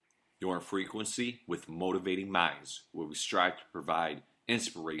You're in frequency with Motivating Minds, where we strive to provide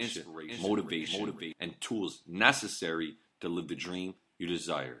inspiration, motivation, and tools necessary to live the dream you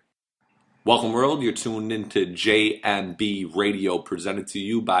desire. Welcome, world. You're tuned into JMB Radio, presented to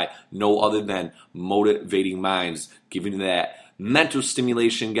you by no other than Motivating Minds, giving you that mental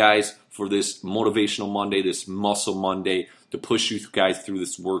stimulation, guys, for this Motivational Monday, this Muscle Monday, to push you guys through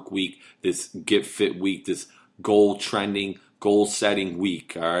this work week, this Get Fit week, this goal trending, goal setting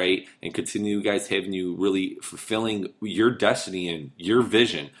week, all right? And continue, guys, having you really fulfilling your destiny and your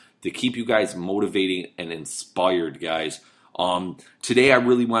vision to keep you guys motivating and inspired, guys. Today I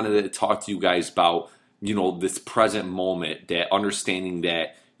really wanted to talk to you guys about, this present moment, that understanding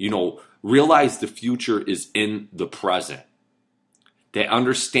that, realize the future is in the present. That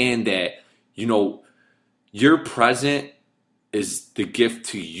understand that, your present is the gift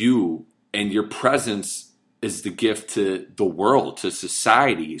to you, and your presence is the gift to the world, to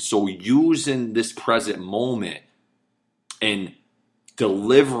society. So using this present moment and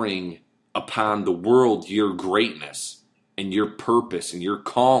delivering upon the world your greatness and your purpose and your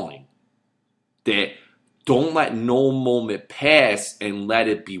calling, that don't let no moment pass and let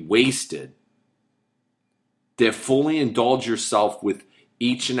it be wasted. That fully indulge yourself with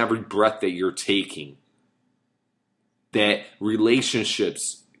each and every breath that you're taking. That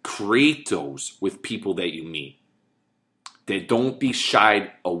relationships, create those with people that you meet. That don't be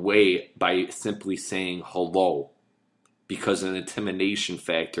shied away by simply saying hello because of an intimidation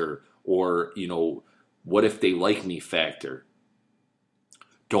factor or, what if they like me factor.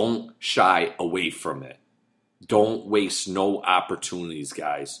 Don't shy away from it. Don't waste no opportunities,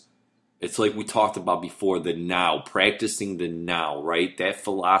 guys. It's like we talked about before, the now, practicing the now, right? That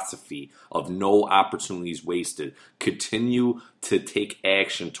philosophy of no opportunities wasted. Continue to take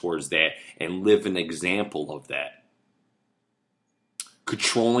action towards that and live an example of that.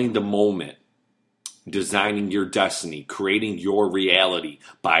 Controlling the moment. Designing your destiny, creating your reality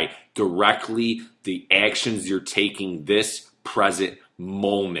by directly the actions you're taking this present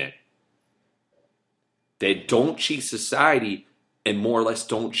moment. That don't cheat society and more or less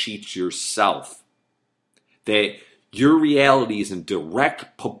don't cheat yourself. That your reality is in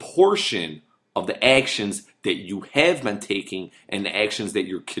direct proportion of the actions that you have been taking and the actions that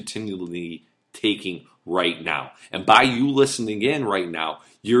you're continually taking right now. And by you listening in right now,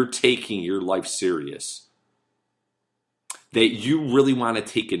 you're taking your life serious. That you really want to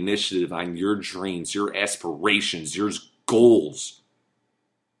take initiative on your dreams, your aspirations, your goals.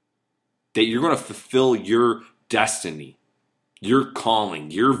 That you're going to fulfill your destiny, your calling,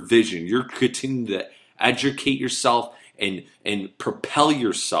 your vision. You're continuing to educate yourself and propel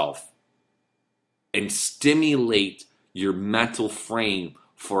yourself and stimulate your mental frame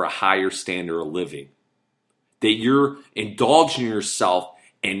for a higher standard of living. That you're indulging yourself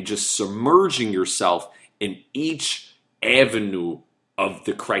and just submerging yourself in each avenue of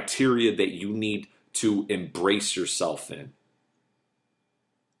the criteria that you need to embrace yourself in.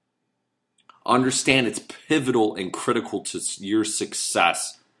 Understand it's pivotal and critical to your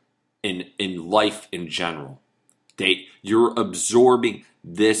success in life in general. That you're absorbing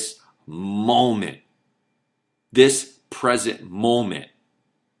this moment, this present moment.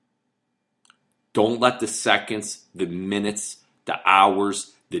 Don't let the seconds, the minutes, the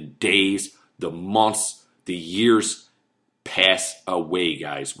hours, the days, the months, the years pass away,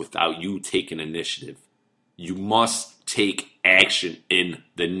 guys, without you taking initiative. You must take action in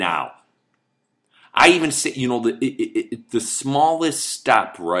the now. I even say, the smallest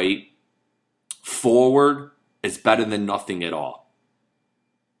step, right, forward is better than nothing at all.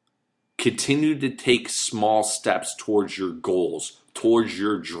 Continue to take small steps towards your goals, towards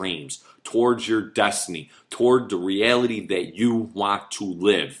your dreams, towards your destiny, toward the reality that you want to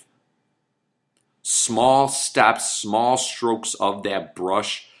live. Small steps, small strokes of that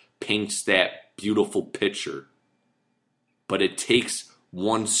brush paints that beautiful picture. But it takes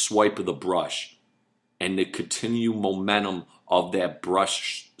one swipe of the brush and the continued momentum of that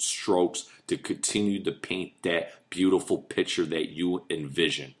brush strokes to continue to paint that beautiful picture that you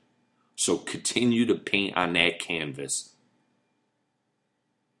envision. So continue to paint on that canvas.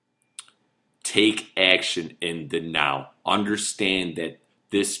 Take action in the now. Understand that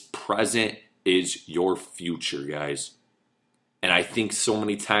this present is your future, guys. And I think so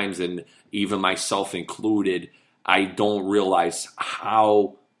many times, and even myself included, I don't realize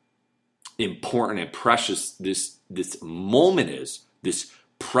how important and precious this moment is, this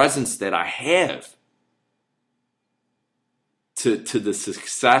presence that I have to the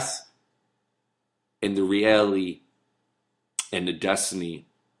success and the reality and the destiny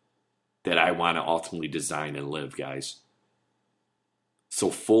that I want to ultimately design and live, guys. So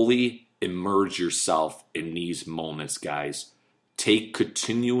fully immerse yourself in these moments, guys. Take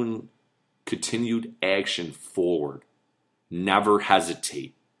continued action forward. Never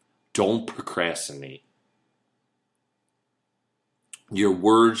hesitate. Don't procrastinate. Your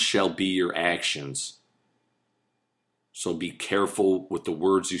words shall be your actions. So be careful with the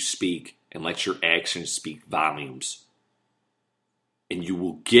words you speak and let your actions speak volumes. And you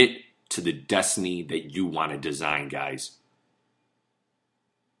will get to the destiny that you want to design, guys.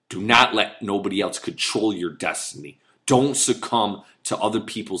 Do not let nobody else control your destiny. Don't succumb to other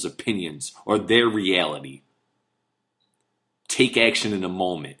people's opinions or their reality. Take action in the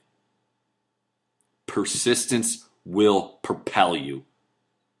moment. Persistence will propel you.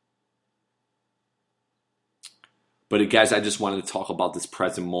 But guys, I just wanted to talk about this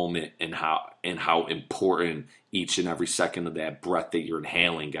present moment and how important each and every second of that breath that you're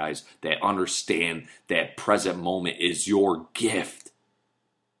inhaling, guys. That understand that present moment is your gift.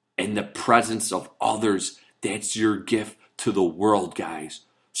 And the presence of others, that's your gift to the world, guys.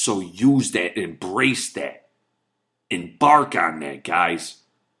 So use that, embrace that. Embark on that, guys.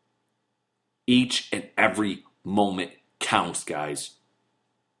 Each and every moment counts, guys.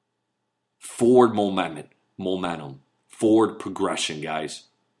 Forward momentum, forward progression, guys,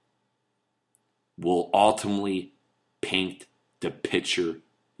 will ultimately paint the picture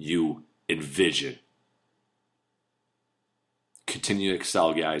you envision. Continue to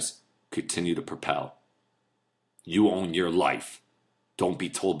excel, guys. Continue to propel. You own your life. Don't be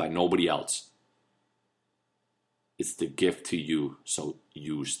told by nobody else. It's the gift to you, so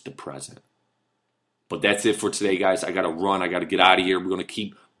use the present. But that's it for today, guys. I got to run. I got to get out of here. We're going to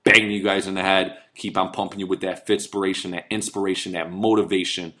keep banging you guys in the head. Keep on pumping you with that fitspiration, that inspiration, that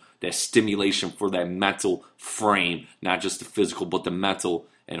motivation, that stimulation for that mental frame. Not just the physical, but the mental.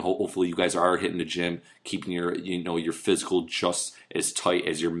 And hopefully you guys are hitting the gym, keeping your physical just as tight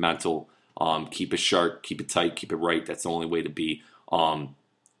as your mental. Keep it sharp, keep it tight, keep it right. That's the only way to be.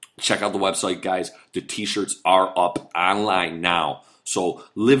 Check out the website, guys. The t-shirts are up online now. So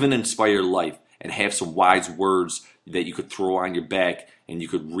live an inspired life and have some wise words that you could throw on your back and you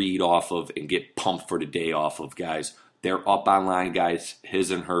could read off of and get pumped for the day off of, guys. They're up online, guys.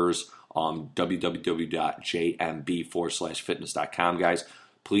 His and hers. www.jmb/fitness.com, guys.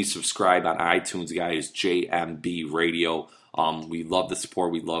 Please subscribe on iTunes, guys. JMB Radio. We love the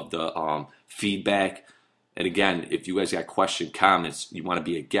support. We love the feedback. And again, if you guys got questions, comments, you want to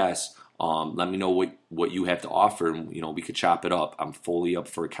be a guest, let me know what you have to offer, and we could chop it up. I'm fully up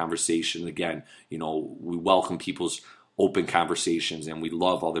for a conversation. Again, we welcome people's open conversations, and we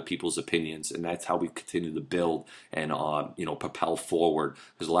love other people's opinions, and that's how we continue to build and propel forward.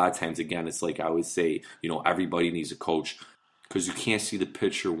 Because a lot of times, again, it's like I always say, everybody needs a coach, because you can't see the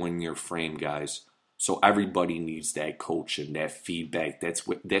picture when you're framed, guys. So everybody needs that coach and that feedback. That's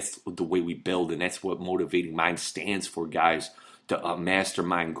the way we build, and that's what Motivating Mind stands for, guys. A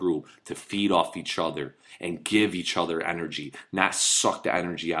mastermind group to feed off each other and give each other energy, not suck the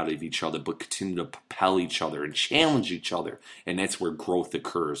energy out of each other, but continue to propel each other and challenge each other. And that's where growth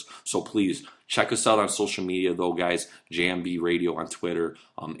occurs. So please check us out on social media, though, guys. JMB Radio on Twitter,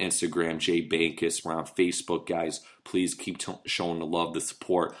 Instagram, Jay Bankus. We're on Facebook, guys. Please keep showing the love, the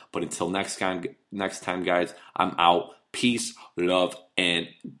support. But until next time, guys, I'm out. Peace, love, and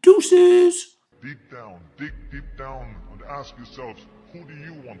deuces. Dig deep down, and ask yourselves, who do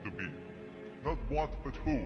you want to be? Not what, but who.